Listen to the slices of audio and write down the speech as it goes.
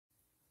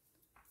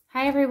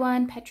Hi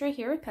everyone, Petra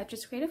here with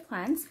Petra's Creative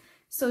Plans.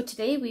 So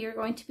today we are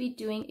going to be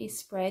doing a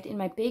spread in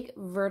my big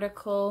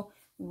vertical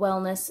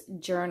wellness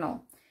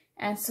journal.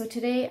 And so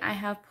today I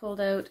have pulled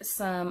out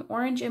some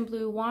orange and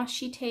blue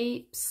washi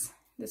tapes.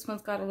 This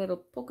one's got a little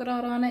polka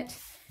dot on it.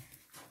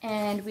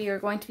 And we are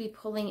going to be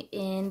pulling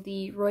in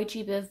the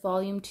ROYGBIV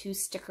Volume 2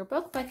 sticker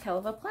book by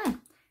Kelva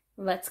Plan.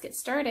 Let's get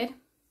started.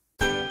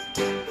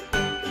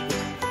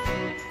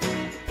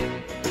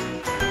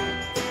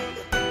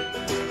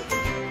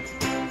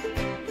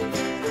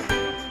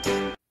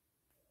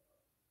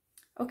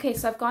 Okay,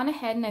 so I've gone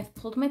ahead and I've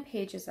pulled my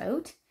pages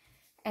out.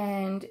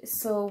 And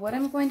so what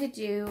I'm going to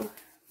do,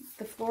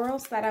 the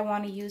florals that I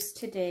want to use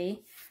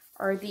today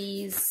are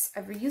these.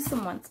 I've reused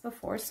them once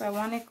before, so I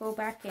want to go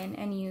back in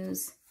and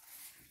use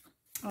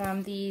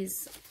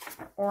these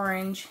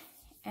orange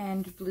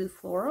and blue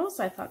florals.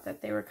 I thought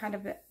that they were kind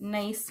of a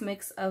nice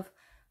mix of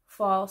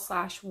fall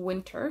 /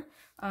 winter.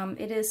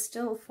 It is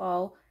still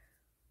fall,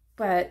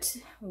 but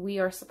we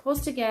are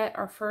supposed to get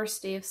our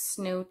first day of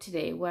snow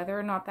today. Whether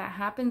or not that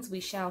happens, we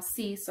shall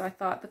see. So I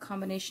thought the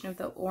combination of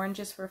the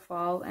oranges for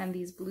fall and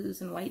these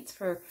blues and whites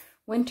for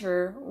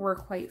winter were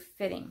quite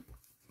fitting.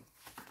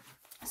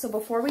 So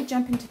before we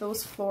jump into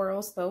those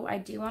florals though, I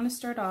do want to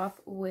start off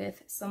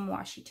with some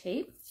washi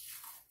tape.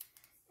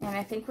 And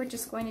I think we're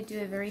just going to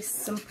do a very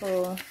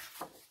simple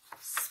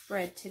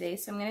spread today.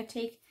 So I'm going to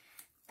take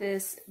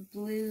this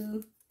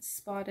blue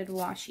spotted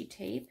washi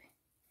tape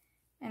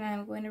and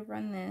I'm going to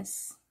run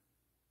this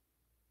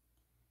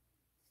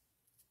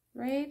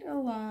right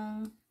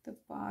along the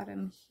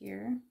bottom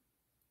here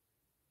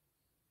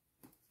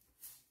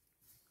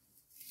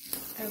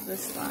of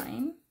this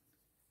line,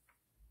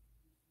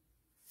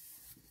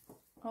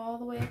 all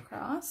the way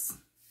across.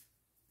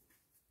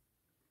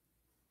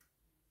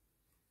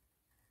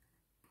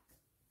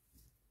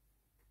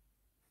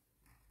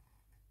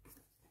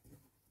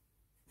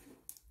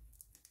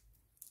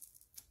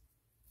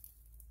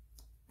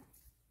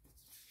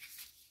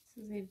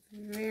 This is a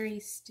very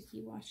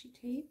sticky washi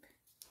tape.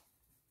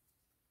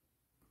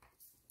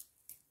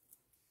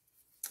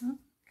 Oh,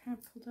 kind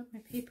of pulled up my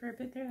paper a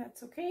bit there,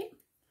 that's okay.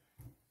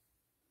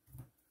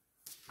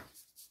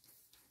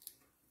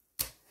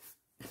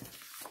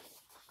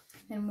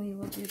 And we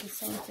will do the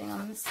same thing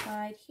on the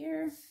side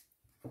here.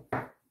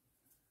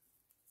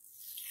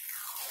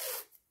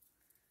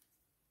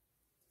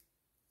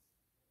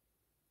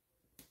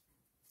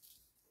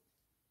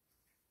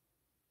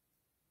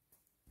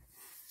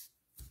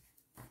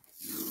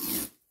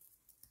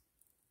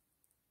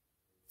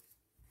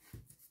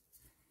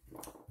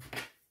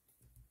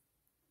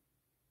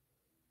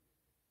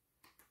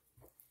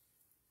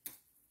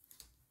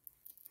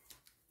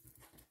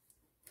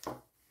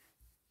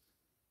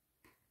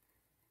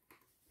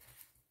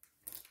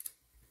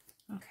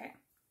 Okay,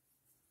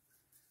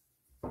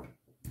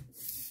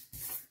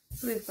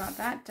 so we've got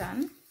that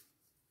done.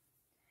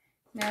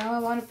 Now I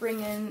want to bring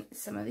in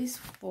some of these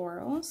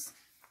florals.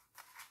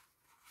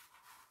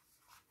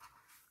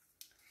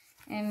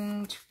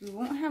 And we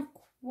won't have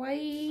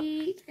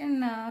quite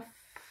enough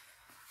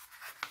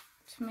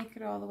to make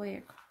it all the way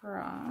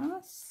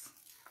across,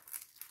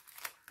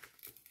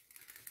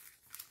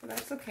 but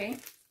that's okay.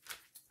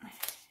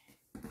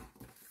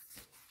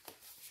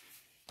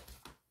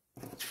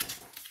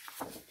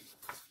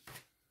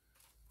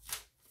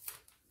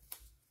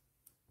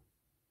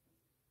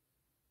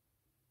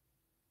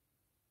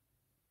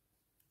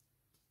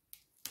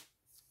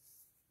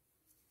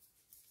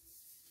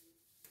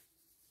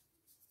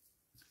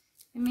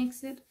 It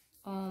makes it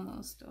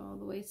almost all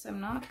the way, so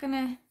I'm not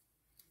gonna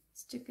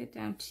stick it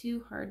down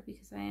too hard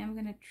because I am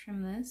gonna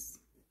trim this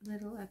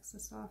little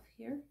excess off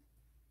here.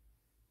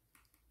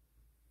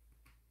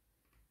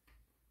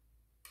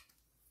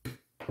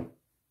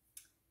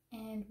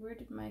 And where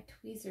did my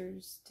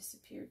tweezers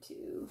disappear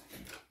to?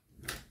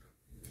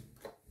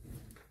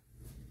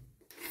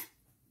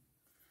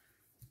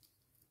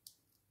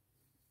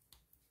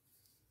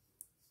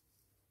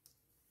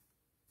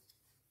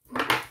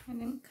 I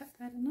didn't cut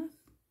that enough.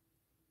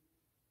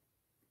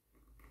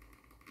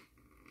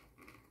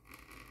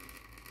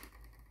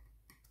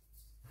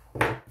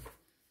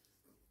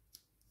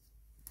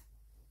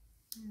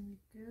 There we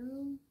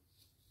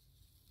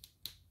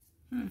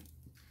go.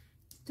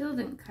 Still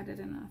didn't cut it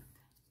enough.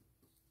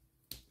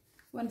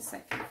 1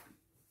 second.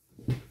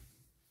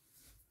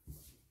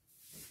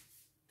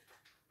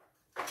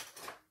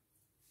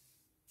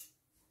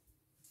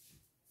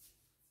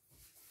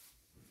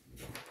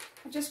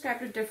 I just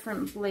grabbed a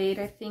different blade.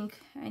 I think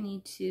I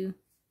need to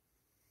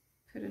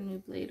put a new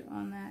blade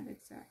on that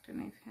X-Acto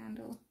knife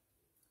handle.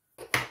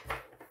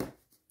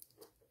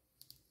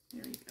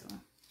 There we go.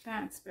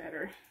 That's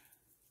better.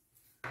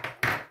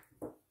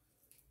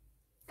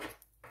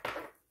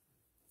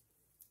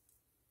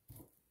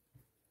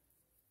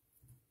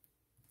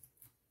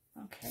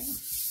 Okay,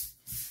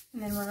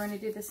 and then we're going to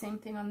do the same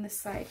thing on this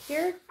side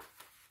here.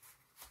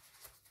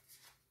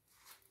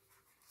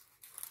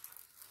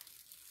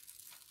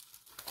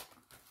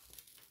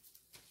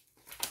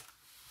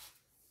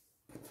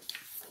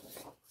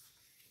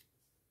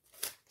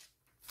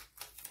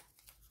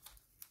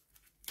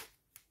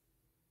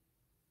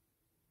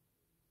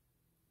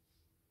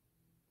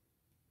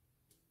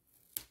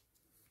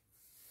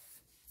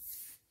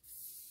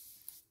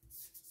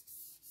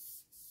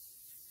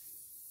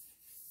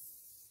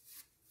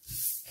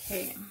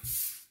 Okay.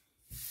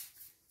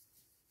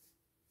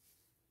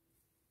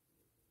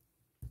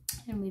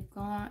 And we've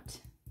got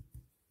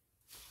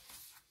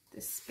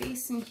this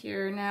space in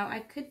here. Now I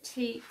could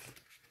take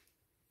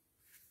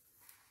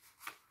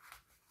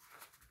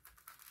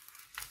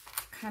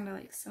kind of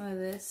like some of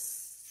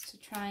this to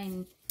try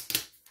and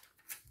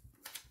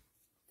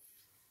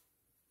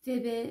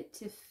fib it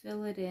to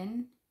fill it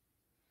in.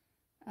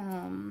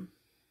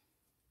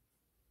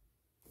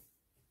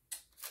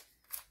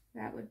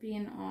 That would be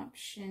an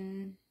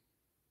option.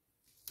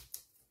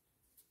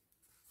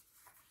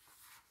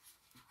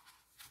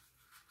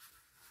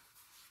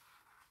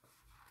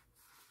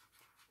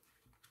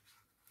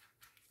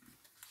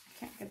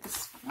 I can't get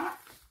this one.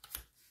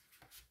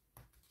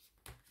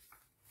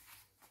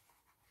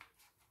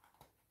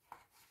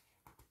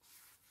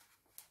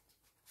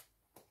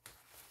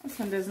 This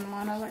one doesn't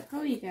want to let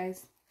go, you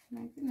guys.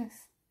 My goodness.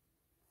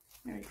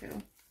 There we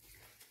go.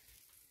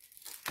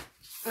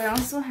 I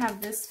also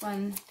have this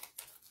one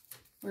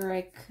where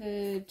I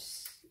could,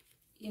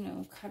 you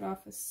know, cut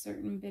off a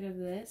certain bit of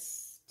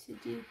this to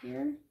do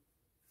here.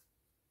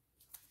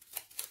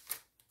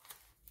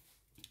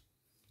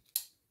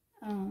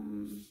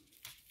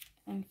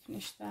 And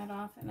finish that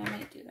off, and I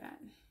might do that.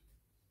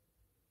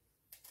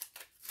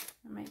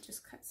 I might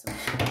just cut some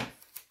off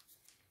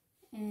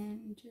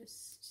and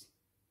just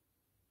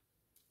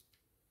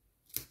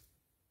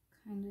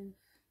kind of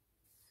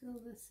fill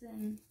this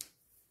in.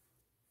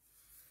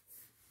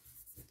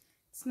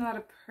 It's not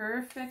a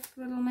perfect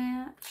little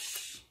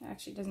match.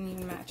 Actually, it doesn't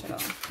even match at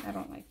all. I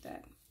don't like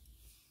that.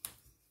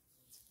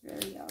 It's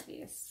very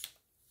obvious.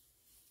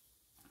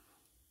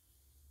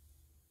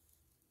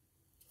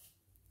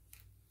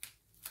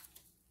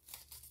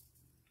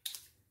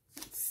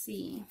 Let's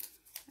see.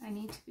 I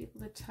need to be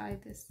able to tie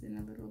this in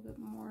a little bit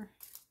more.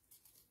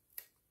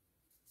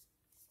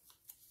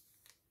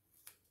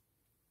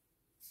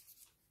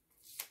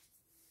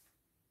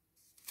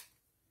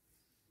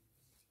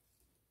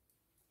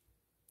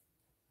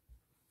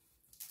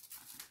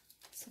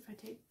 So if I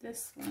take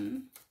this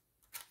one,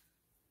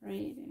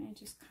 right, and I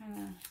just kind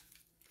of,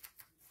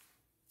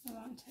 I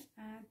want to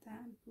add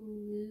that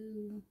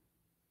blue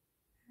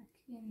back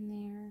in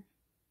there.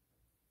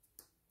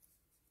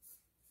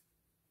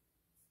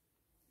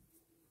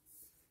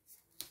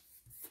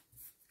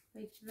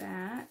 Like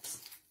that.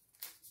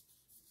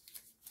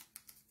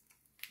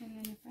 And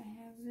then if I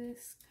have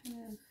this kind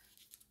of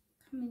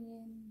coming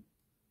in,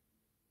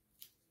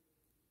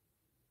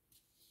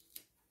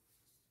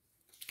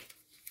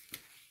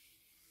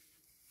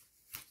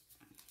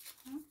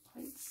 not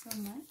quite so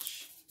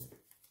much.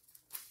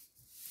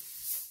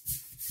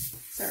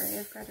 Sorry,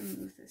 I've got to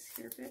move this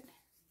here a bit.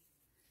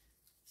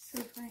 So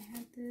if I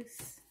had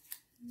this,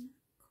 not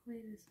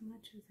quite as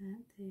much of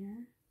that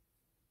there.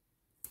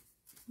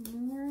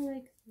 More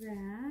like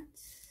that,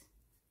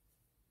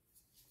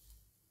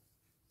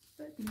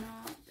 but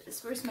not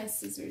this. Where's my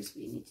scissors?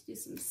 We need to do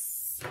some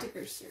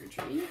sticker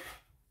surgery.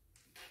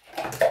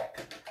 I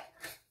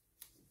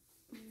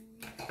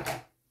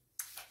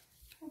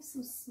have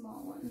some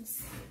small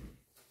ones.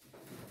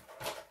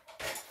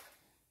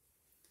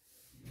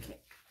 Okay,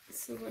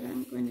 so what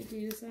I'm going to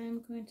do is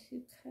I'm going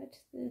to cut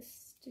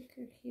this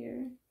sticker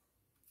here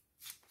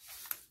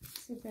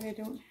so that I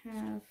don't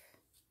have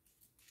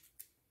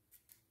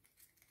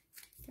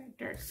that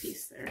dark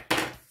piece there.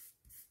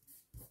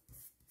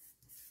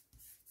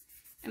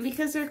 And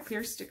because they're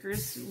clear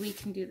stickers, we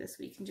can do this.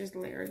 We can just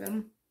layer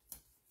them.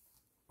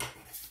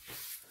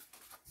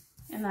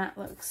 And that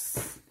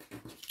looks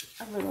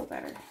a little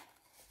better.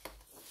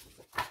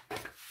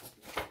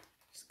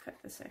 Just cut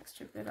this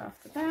extra bit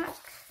off the back.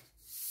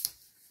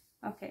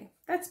 Okay,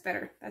 that's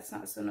better. That's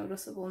not so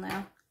noticeable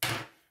now.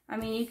 I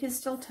mean, you can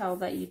still tell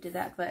that you did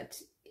that,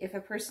 but if a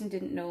person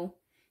didn't know,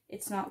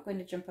 it's not going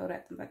to jump out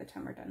at them by the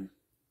time we're done.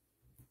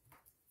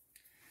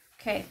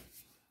 Okay,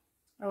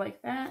 I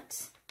like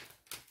that.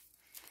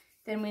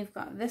 Then we've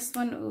got this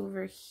one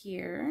over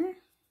here,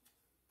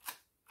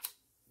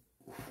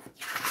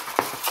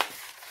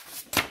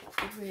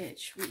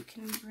 which we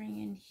can bring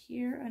in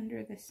here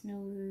under this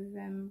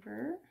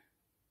November.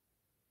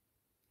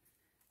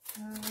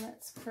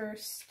 Let's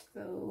first,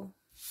 though,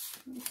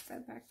 move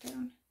that back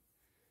down.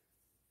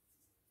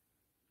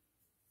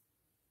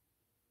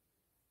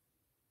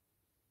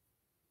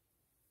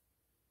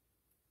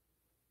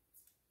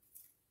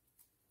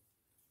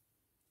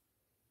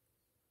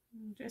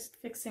 I'm just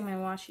fixing my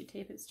washi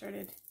tape. It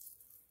started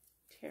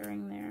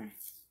tearing there.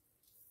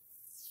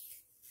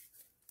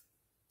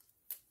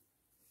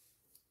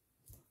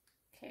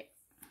 Okay.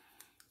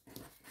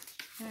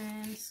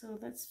 And so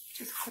let's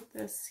just put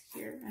this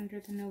here under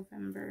the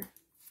November.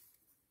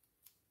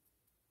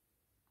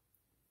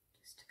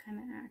 Just to kind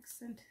of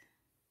accent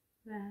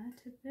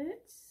that a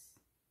bit.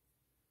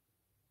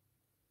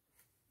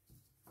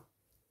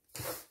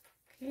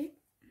 Okay.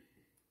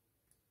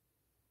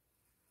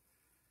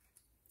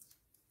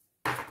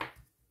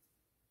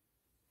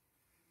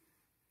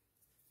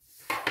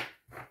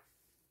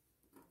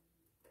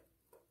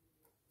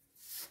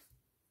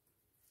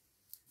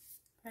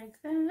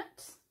 Like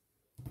that.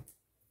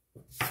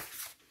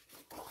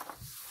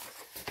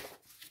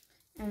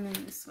 And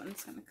then this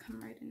one's going to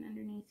come right in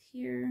underneath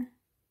here.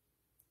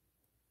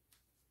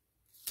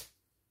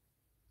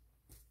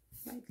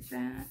 Like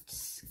that.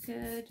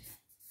 Good.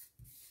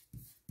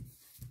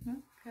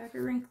 Oh, got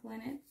a wrinkle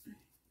in it.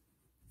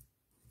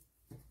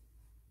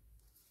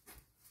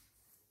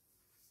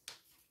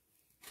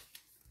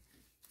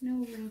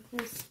 No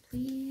wrinkles,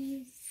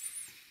 please.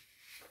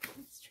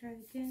 Let's try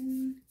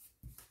again.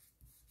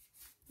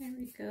 There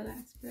we go,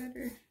 that's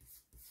better.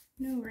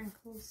 No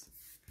wrinkles.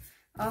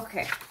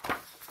 Okay.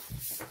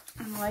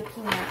 I'm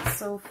liking that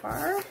so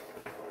far.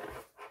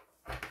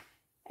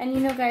 And you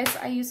know, guys,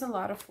 I use a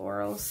lot of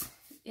florals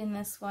in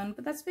this one,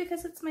 but that's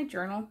because it's my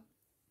journal.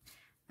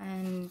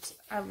 And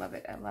I love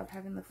it. I love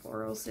having the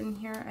florals in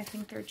here. I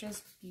think they're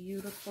just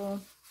beautiful.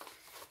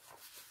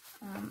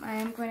 I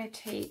am going to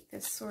take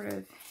this sort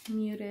of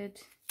muted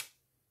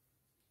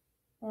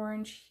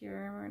orange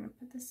here. We're going to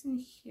put this in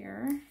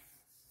here.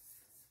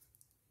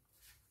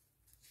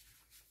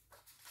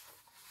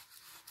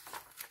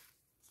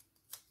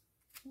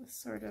 With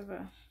sort of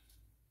a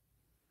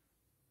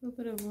little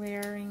bit of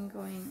layering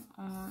going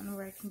on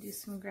where I can do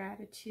some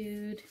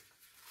gratitude.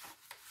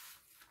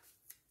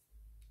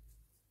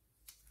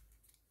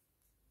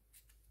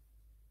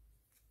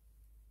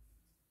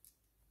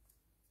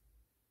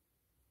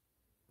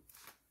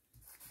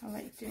 I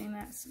like doing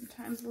that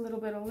sometimes, a little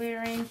bit of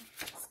layering.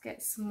 Let's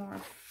get some more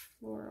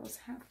florals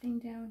happening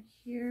down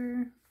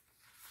here.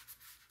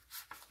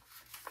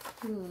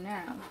 Ooh,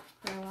 now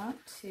I want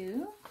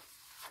to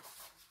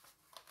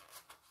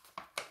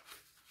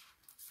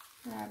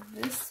grab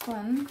this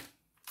one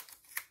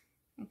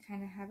and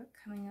kind of have it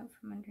coming out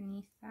from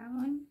underneath that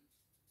one.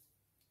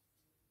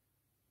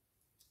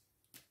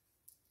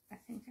 I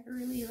think I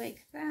really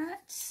like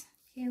that.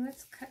 Okay,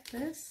 let's cut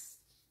this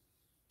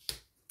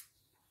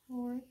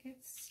before it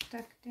gets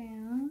stuck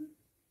down.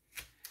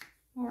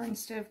 Or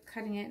instead of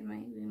cutting it,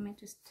 we might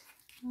just,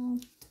 well,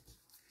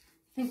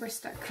 I think we're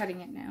stuck cutting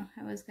it now.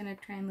 I was going to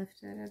try and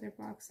lift that other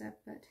box up,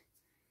 but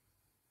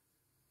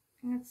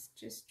let's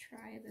just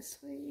try this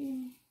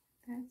way.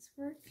 That's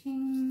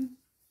working.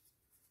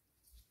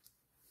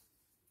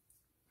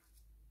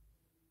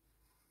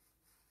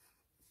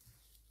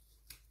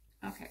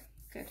 Okay,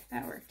 good,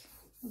 that worked.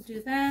 We'll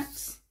do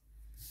that.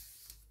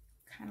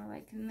 Kind of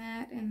liking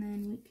that, and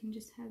then we can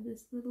just have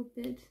this little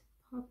bit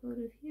pop out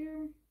of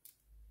here.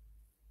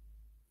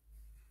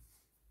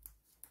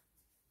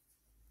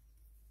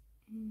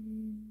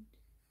 And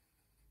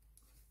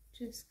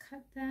just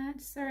cut that.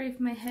 Sorry if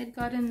my head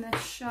got in the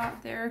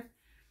shot there.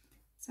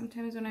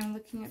 Sometimes when I'm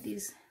looking at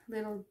these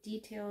little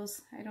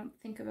details, I don't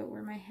think about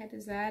where my head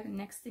is at, and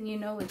next thing you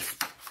know, it's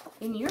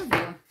in your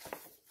view.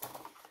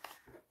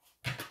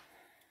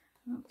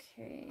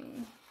 Okay.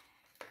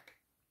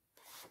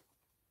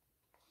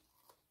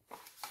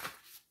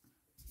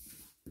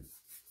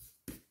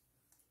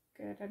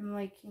 Good, I'm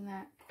liking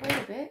that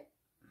quite a bit.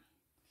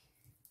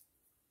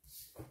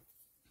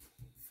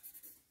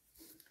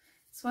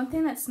 So one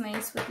thing that's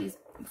nice with these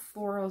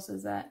florals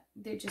is that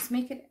they just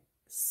make it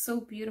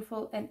so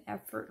beautiful and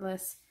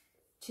effortless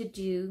to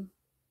do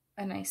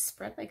a nice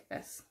spread like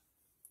this.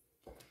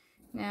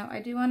 Now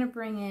I do want to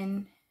bring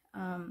in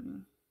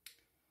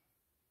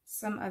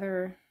some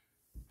other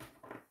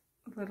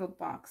little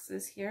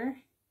boxes here,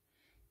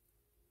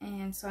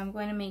 and so I'm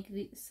going to make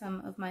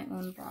some of my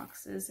own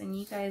boxes, and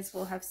you guys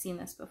will have seen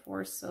this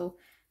before, so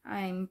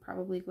I'm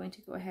probably going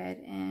to go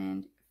ahead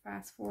and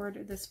fast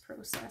forward this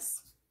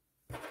process.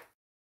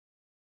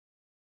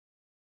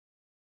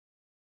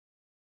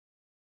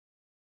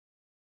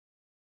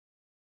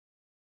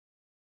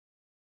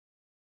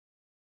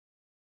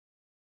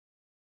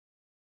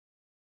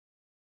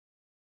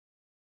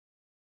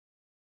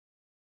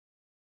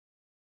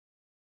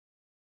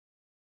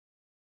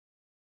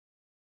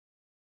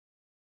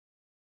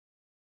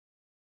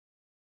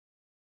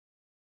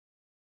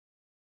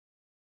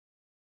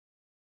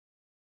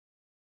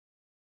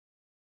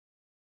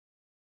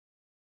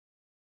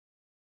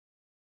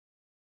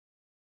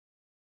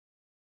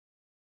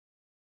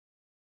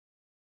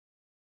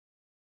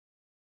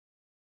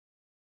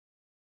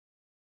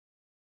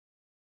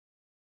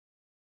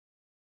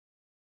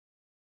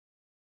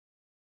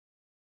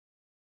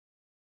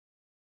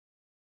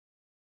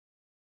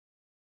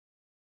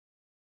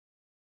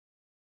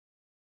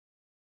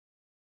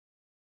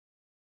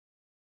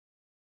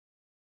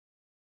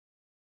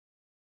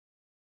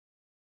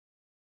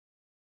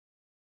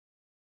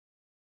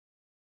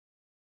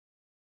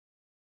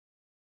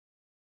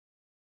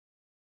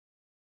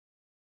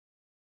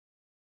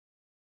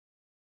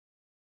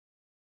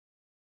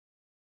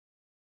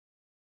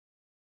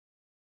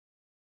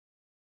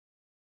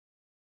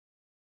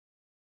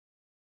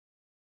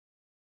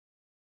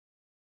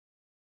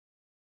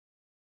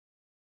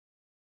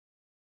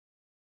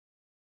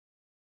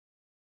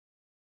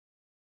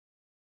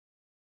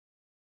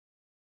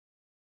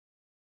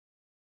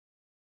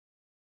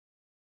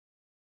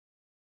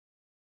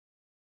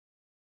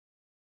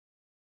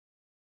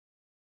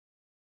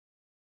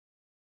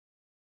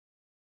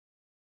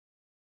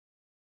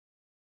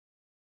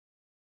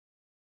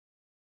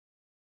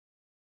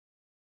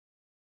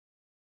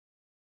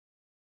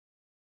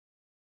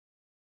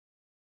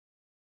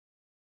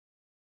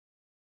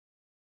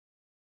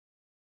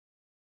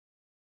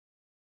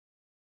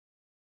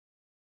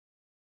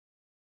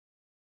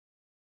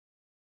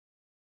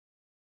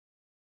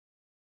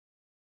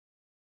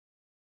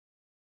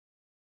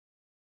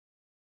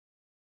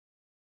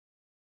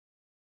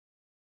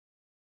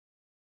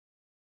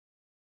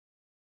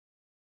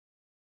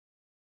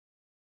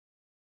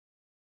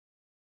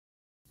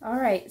 All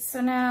right,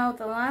 so now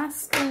the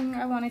last thing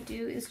I want to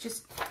do is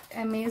just,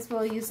 I may as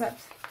well use up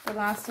the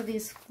last of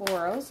these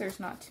florals.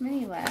 There's not too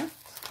many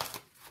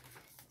left.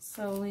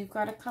 So we've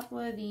got a couple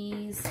of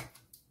these,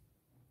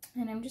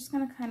 and I'm just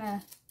going to kind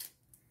of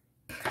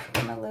cut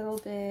them a little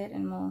bit,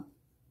 and we'll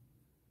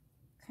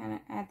kind of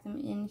add them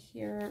in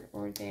here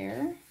or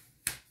there.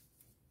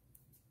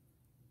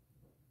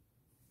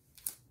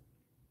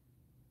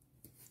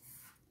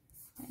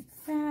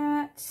 Like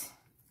that.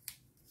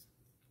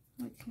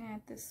 We can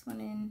add this one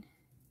in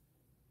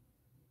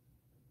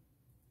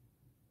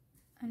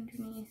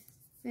underneath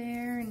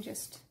there and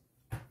just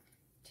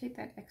take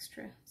that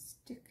extra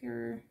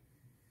sticker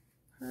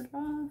part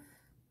off.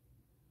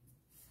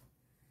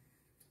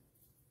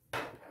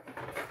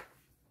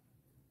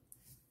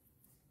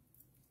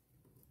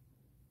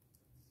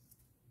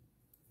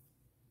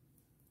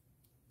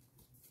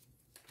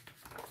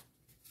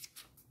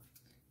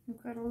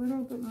 We've got a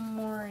little bit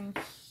more in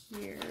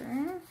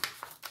here.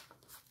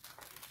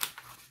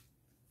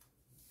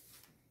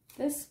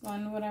 This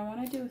one, what I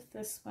want to do with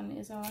this one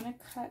is I want to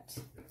cut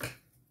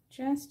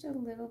just a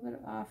little bit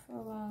off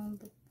along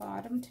the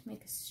bottom to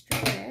make a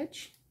straight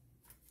edge.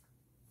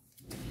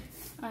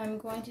 I'm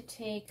going to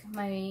take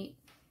my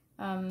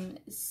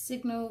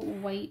Signal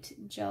white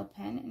gel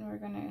pen, and we're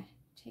going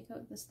to take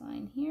out this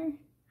line here.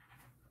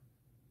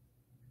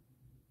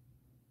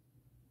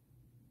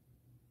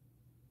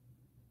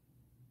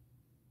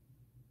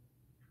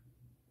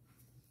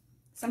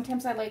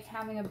 Sometimes I like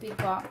having a big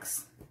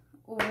box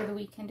over the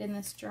weekend in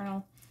this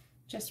journal,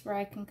 just where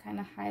I can kind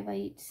of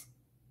highlight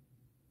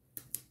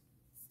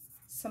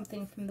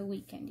something from the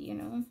weekend, you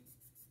know.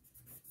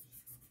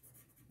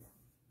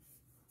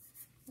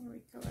 There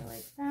we go, I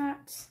like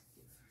that.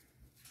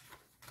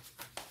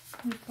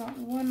 We've got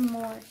one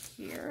more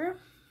here.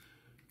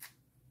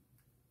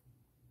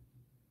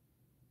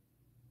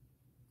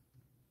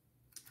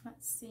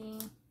 Let's see.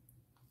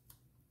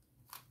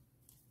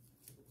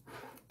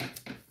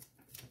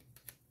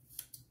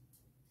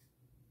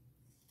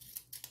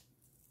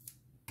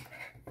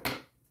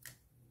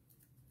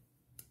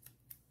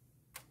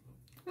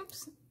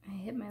 Oops, I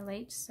hit my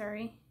light,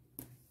 sorry.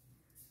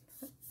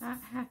 Put that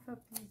half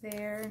up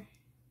there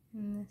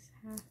and this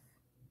half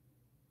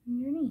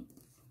underneath.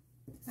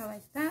 I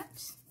like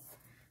that.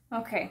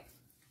 Okay,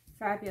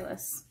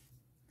 fabulous.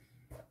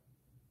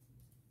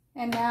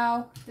 And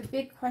now the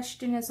big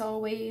question is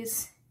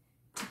always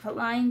to put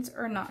lines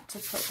or not to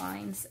put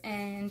lines.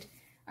 And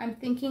I'm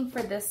thinking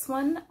for this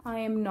one, I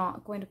am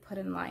not going to put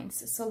in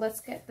lines. So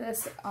let's get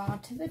this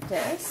onto the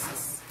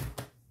discs.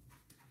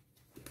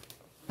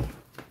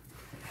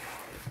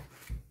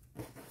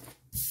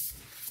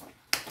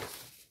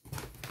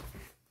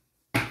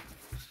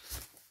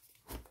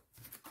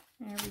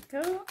 There we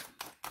go.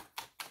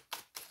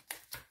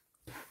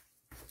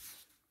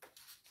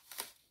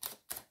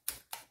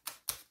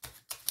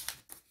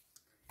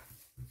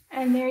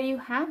 And there you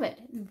have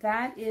it.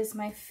 That is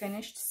my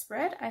finished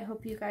spread. I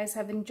hope you guys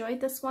have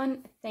enjoyed this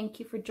one. Thank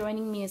you for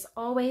joining me as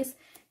always.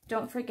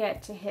 Don't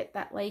forget to hit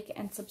that like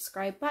and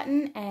subscribe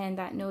button and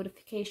that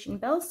notification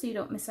bell so you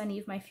don't miss any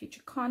of my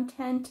future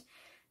content.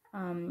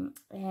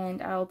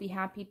 And I'll be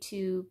happy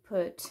to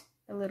put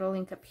a little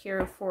link up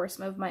here for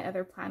some of my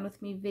other Plan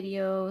With Me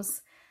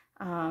videos.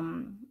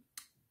 And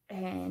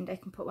I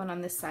can put one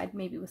on this side,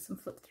 maybe with some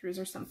flip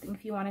throughs or something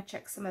if you want to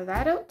check some of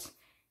that out.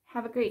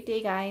 Have a great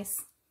day, guys.